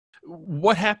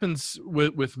What happens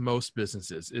with most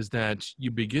businesses is that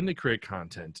you begin to create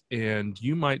content, and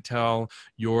you might tell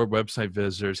your website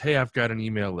visitors, hey, I've got an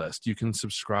email list. You can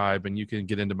subscribe and you can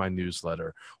get into my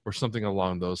newsletter or something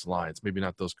along those lines. Maybe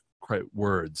not those quite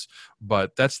words,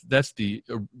 but that's the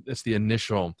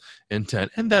initial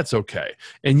intent, and that's okay.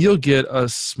 And you'll get a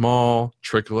small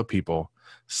trickle of people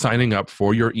signing up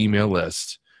for your email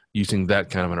list using that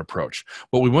kind of an approach.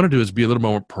 What we want to do is be a little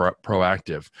more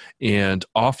proactive and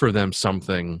offer them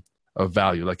something of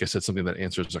value. Like I said, something that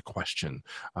answers a question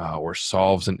or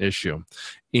solves an issue.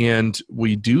 And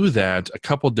we do that a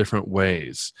couple different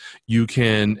ways. You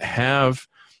can have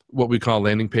what we call a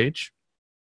landing page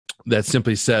that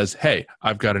simply says, hey,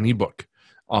 I've got an ebook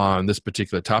on this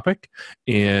particular topic,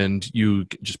 and you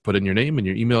just put in your name and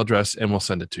your email address and we'll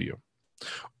send it to you.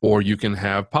 Or you can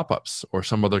have pop-ups or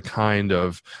some other kind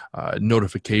of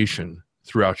notification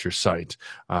throughout your site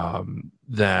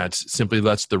that simply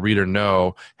lets the reader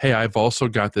know, hey, I've also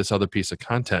got this other piece of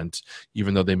content,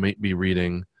 even though they might be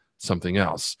reading something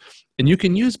else. And you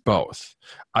can use both.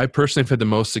 I personally have had the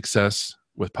most success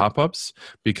with pop-ups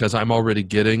because I'm already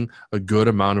getting a good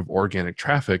amount of organic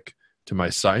traffic to my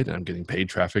site, and I'm getting paid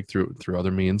traffic through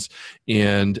other means.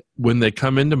 And when they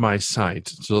come into my site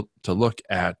to look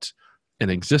at an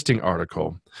existing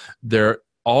article, they're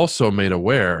also made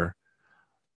aware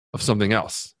of something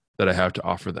else that I have to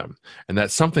offer them. And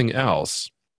that something else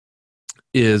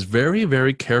is very,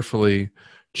 very carefully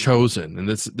chosen. And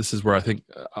this is where I think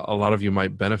a lot of you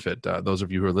might benefit, those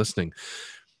of you who are listening.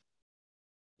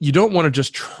 You don't want to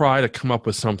just try to come up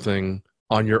with something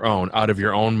on your own, out of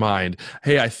your own mind.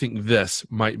 Hey, I think this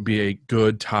might be a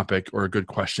good topic or a good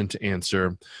question to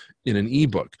answer in an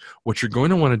ebook. What you're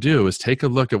going to want to do is take a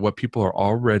look at what people are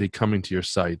already coming to your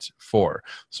site for.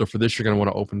 So for this, you're going to want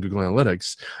to open Google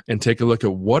Analytics and take a look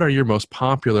at what are your most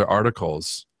popular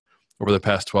articles over the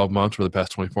past 12 months or the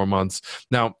past 24 months.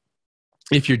 Now,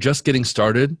 if you're just getting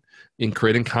started in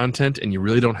creating content and you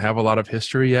really don't have a lot of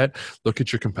history yet, look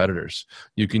at your competitors.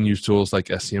 You can use tools like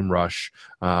SEMrush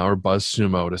or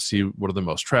BuzzSumo to see what are the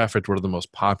most trafficked, what are the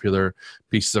most popular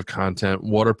pieces of content,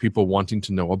 what are people wanting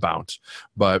to know about.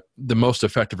 But the most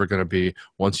effective are going to be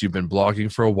once you've been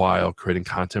blogging for a while, creating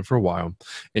content for a while,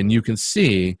 and you can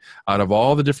see out of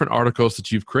all the different articles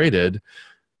that you've created,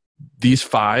 these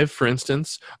 5, for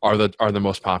instance, are the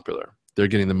most popular. They're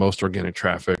getting the most organic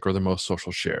traffic or the most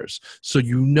social shares. So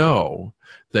you know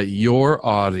that your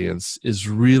audience is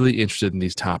really interested in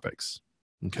these topics,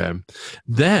 okay?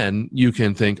 Then you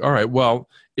can think, all right, well,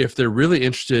 if they're really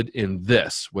interested in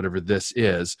this, whatever this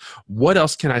is, what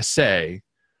else can I say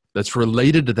that's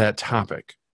related to that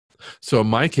topic? So in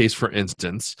my case, for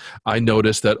instance, I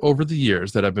noticed that over the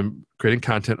years that I've been creating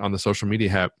content on the social media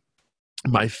app,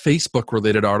 my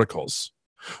Facebook-related articles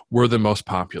were the most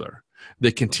popular.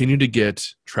 They continue to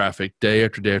get traffic day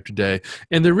after day after day,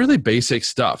 and they're really basic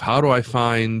stuff. How do I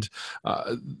find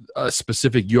a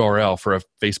specific URL for a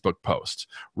Facebook post,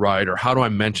 right? Or how do I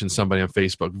mention somebody on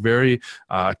Facebook? Very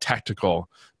technical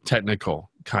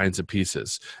kinds of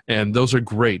pieces, and those are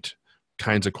great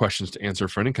kinds of questions to answer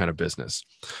for any kind of business.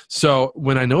 So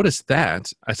when I noticed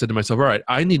that, I said to myself, all right,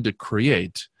 I need to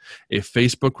create a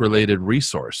Facebook-related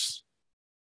resource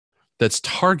that's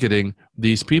targeting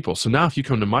these people. So now if you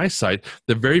come to my site,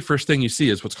 the very first thing you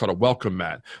see is what's called a welcome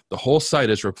mat. The whole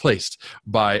site is replaced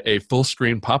by a full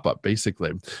screen pop-up,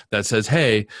 basically, that says,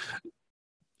 hey,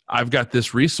 I've got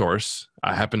this resource.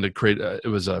 I happened to create,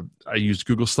 I used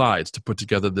Google Slides to put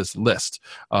together this list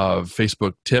of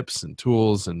Facebook tips and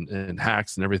tools and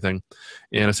hacks and everything.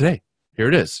 And I said, hey, here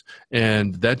it is.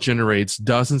 And that generates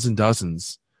dozens and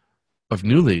dozens of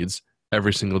new leads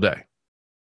every single day.